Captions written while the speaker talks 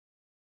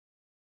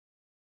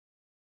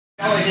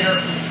Here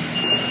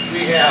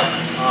we have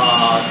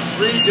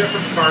three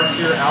different carts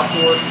here,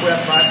 outdoor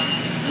equipment.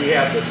 We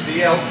have the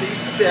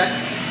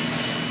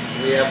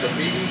CLT6, we have the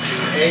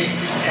BDC8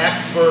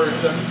 X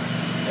version,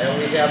 and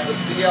we have the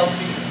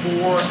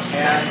CLT4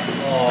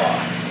 NR.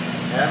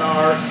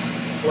 NR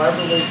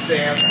cleverly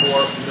stands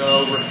for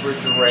no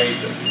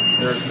refrigeration.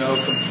 There's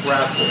no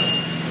compressor.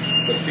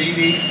 The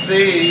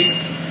BDC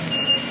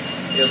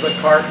is a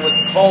cart with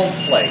cold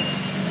plates.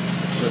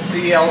 The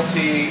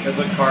CLT is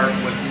a cart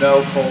with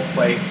no cold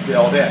plates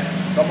built in.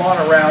 Come on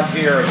around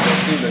here and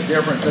you'll see the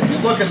difference. If you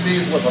look at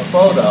these with a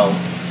photo,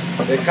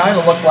 they kind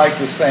of look like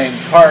the same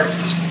cart,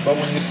 but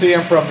when you see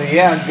them from the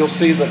end, you'll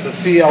see that the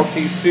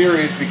CLT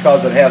series,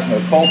 because it has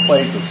no cold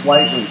plates, is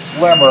slightly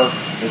slimmer.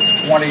 It's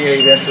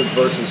 28 inches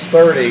versus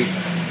 30.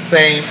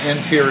 Same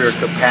interior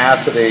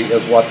capacity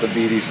as what the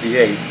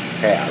BDC8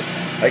 has.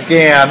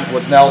 Again,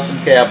 with Nelson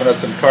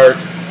cabinets and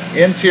carts,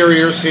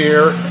 interiors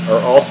here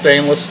are all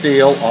stainless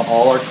steel on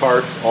all our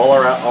carts. All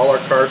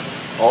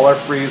our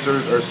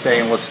freezers are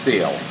stainless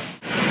steel.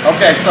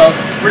 Okay, so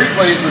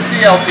briefly, the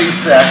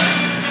CLT6,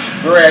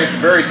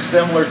 very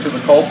similar to the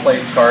cold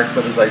plate cart,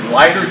 but is a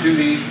lighter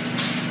duty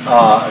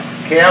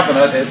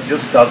cabinet. It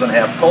just doesn't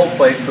have cold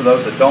plate for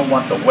those that don't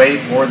want the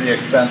weight or the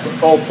expense of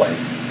cold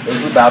plates. This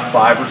is about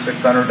 $500 or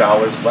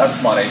 $600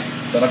 less money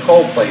than a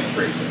cold plate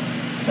freezer.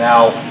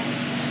 Now,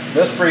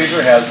 this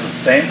freezer has the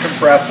same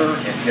compressor.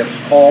 It gets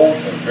cold.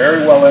 They're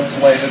very well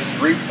insulated,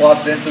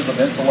 3+ inches of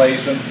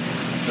insulation.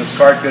 This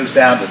cart goes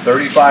down to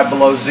 35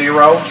 below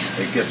zero.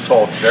 It gets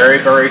cold very,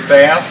 very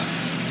fast,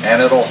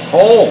 and it'll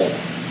hold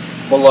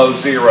below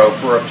zero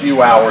for a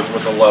few hours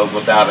with a load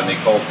without any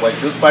cold plate,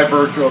 just by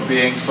virtue of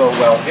being so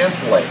well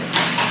insulated.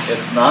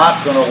 It's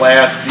not going to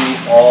last you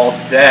all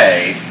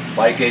day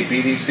like a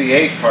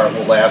BDC8 cart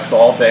will last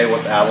all day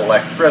without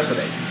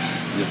electricity.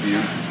 If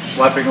you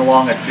schlepping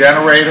along a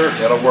generator,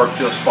 it'll work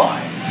just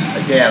fine.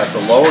 Again, it's a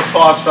lower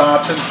cost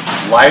option,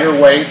 lighter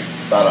weight,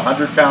 about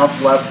 100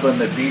 pounds less than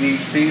the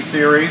BDC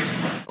series.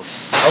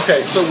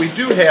 Okay, so we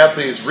do have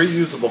these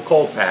reusable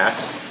cold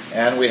packs,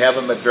 and we have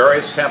them at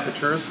various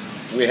temperatures.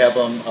 We have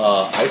them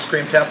ice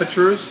cream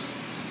temperatures,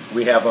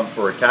 we have them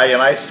for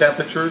Italian ice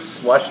temperatures,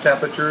 slush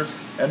temperatures,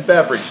 and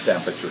beverage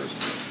temperatures.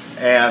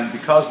 And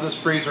because this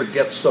freezer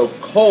gets so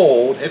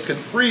cold, it can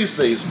freeze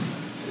these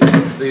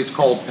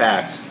cold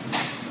packs.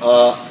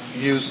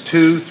 Use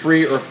 2,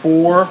 3, or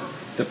 4,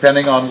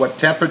 depending on what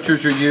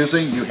temperatures you're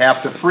using. You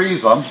have to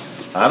freeze them.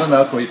 I don't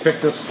know, can we pick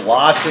this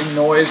sloshing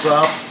noise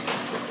up?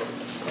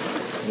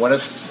 When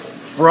it's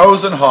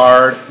frozen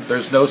hard,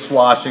 there's no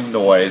sloshing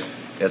noise.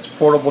 It's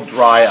portable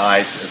dry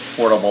ice, it's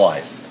portable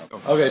ice.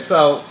 Okay,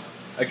 so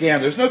again,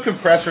 there's no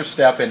compressor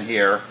step in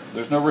here.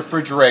 There's no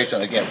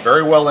refrigeration. Again,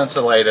 very well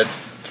insulated,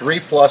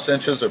 3+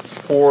 inches of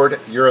poured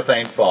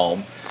urethane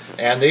foam.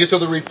 And these are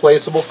the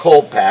replaceable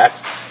cold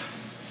packs.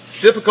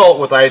 Difficult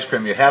with ice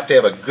cream, you have to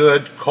have a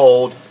good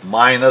cold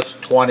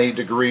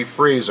 -20-degree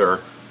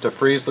freezer to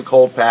freeze the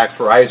cold packs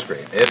for ice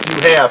cream. If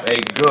you have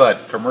a good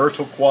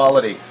commercial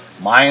quality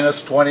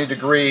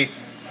 -20-degree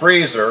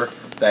freezer,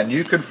 then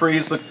you can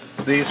freeze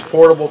these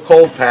portable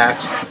cold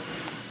packs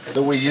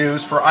that we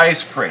use for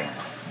ice cream.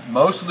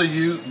 Most of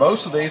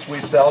these we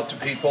sell to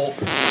people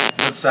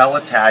that sell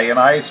Italian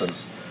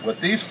ices.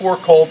 With these 4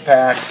 cold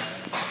packs,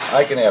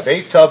 I can have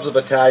 8 tubs of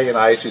Italian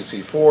ice. You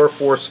see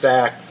 4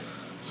 stacked.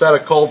 Set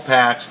of cold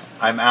packs,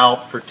 I'm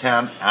out for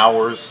 10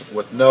 hours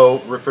with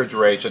no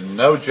refrigeration,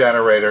 no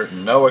generator,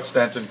 no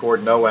extension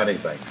cord, no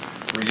anything.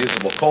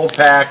 Reusable cold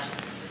packs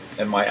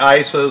and my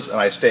ices,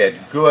 and I stay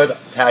at good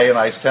Italian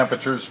ice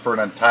temperatures for an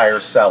entire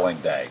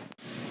selling day.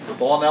 With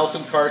all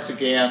Nelson carts,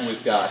 again,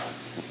 we've got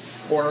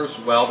corners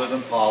welded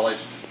and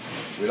polished.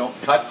 We don't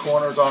cut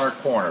corners on our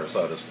corners,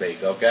 so to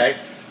speak, okay?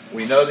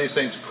 We know these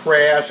things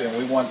crash, and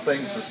we want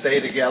things to stay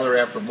together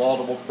after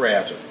multiple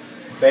crashes.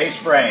 Base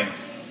frame,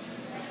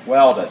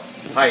 welded,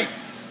 tight,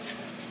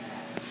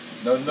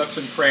 no nooks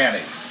and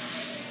crannies.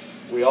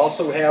 We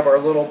also have our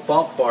little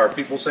bump bar.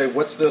 People say,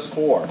 what's this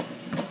for?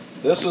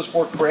 This is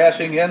for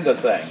crashing into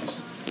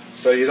things,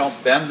 so you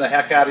don't bend the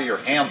heck out of your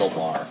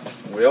handlebar.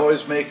 We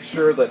always make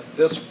sure that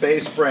this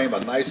base frame, a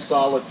nice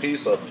solid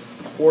piece of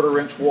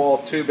 1/4-inch wall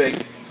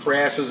tubing,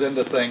 crashes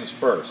into things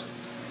first.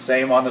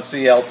 Same on the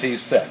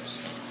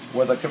CLT6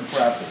 with a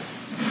compressor.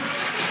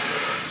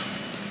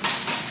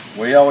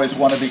 We always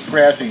want to be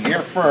crashing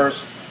here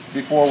first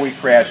before we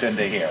crash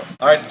into here.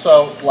 Alright,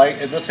 so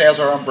this has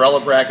our umbrella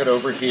bracket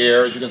over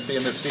here. As you can see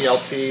in the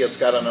CLT, it's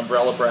got an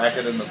umbrella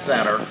bracket in the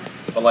center.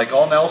 But like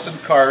all Nelson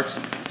carts,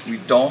 we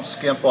don't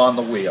skimp on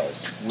the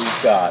wheels.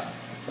 We've got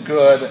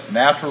good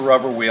natural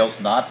rubber wheels,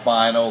 not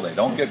vinyl. They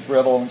don't get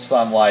brittle in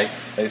sunlight.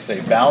 They stay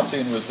bouncy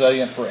and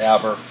resilient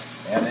forever.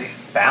 And they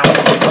bounce.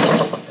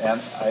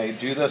 And I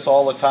do this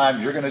all the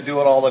time. You're going to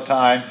do it all the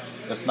time.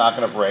 It's not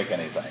going to break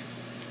anything.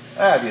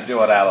 If you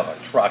do it out of a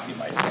truck, you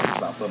might break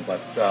something,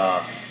 but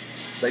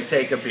they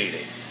take a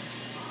beating.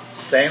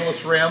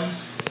 Stainless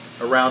rims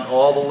around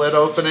all the lid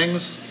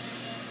openings.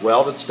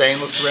 Welded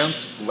stainless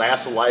rims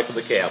last the life of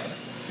the cabinet.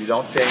 You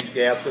don't change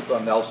gaskets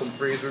on Nelson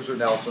freezers or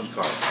Nelson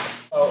carts.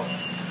 So,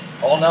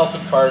 All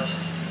Nelson carts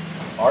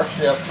are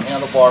shipped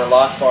handlebar,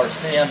 lock bar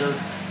standard,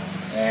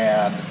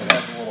 and it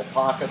has a little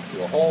pocket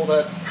to hold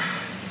it,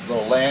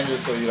 little lanyard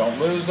so you don't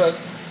lose it.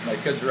 My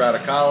kids are out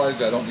of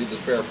college, I don't need the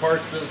spare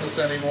parts business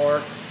anymore.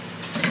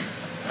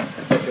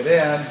 Hook it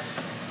in,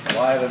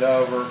 slide it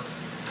over,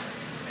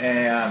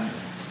 and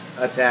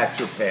attach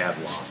your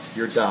padlock.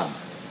 You're done.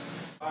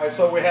 Alright,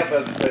 so we have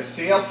the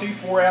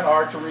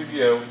CLT4NR to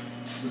review.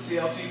 The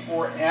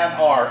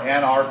CLT4NR,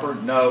 NR for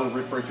no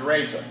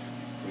refrigeration.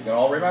 We can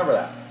all remember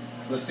that.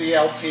 The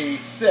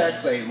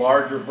CLT6, a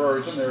larger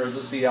version, there is a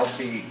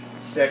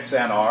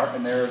CLT6NR,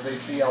 and there is a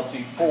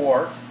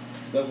CLT4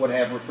 that would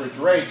have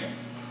refrigeration.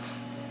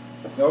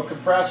 No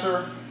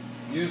compressor,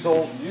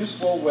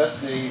 useful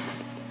with the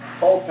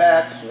cold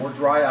packs or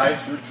dry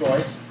ice, your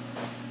choice.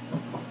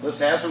 This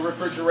has a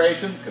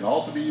refrigeration, can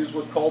also be used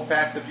with cold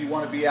packs if you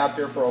want to be out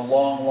there for a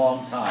long,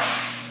 long time.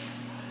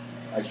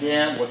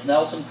 Again, with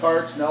Nelson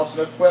carts,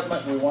 Nelson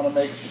equipment, we want to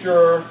make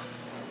sure,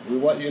 we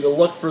want you to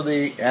look for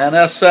the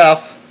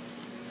NSF,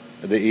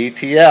 the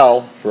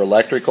ETL for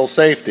electrical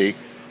safety,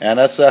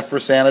 NSF for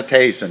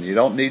sanitation. You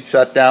don't need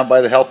shut down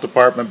by the health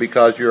department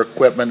because your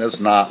equipment is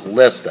not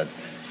listed.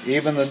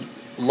 Even the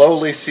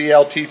lowly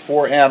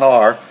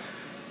CLT4NR,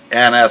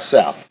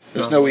 NSF.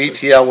 There's no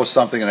ETL with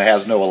something that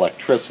has no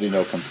electricity,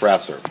 no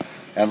compressor.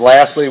 And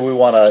lastly, we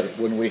want to,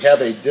 when we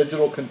have a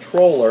digital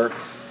controller,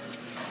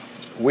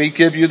 we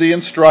give you the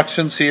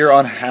instructions here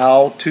on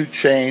how to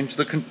change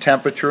the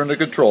temperature and the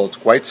control. It's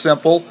quite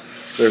simple.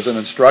 There's an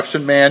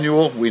instruction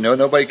manual. We know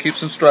nobody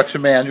keeps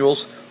instruction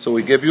manuals, so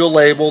we give you a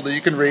label that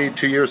you can read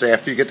 2 years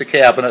after you get the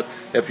cabinet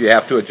if you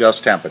have to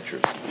adjust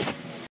temperatures.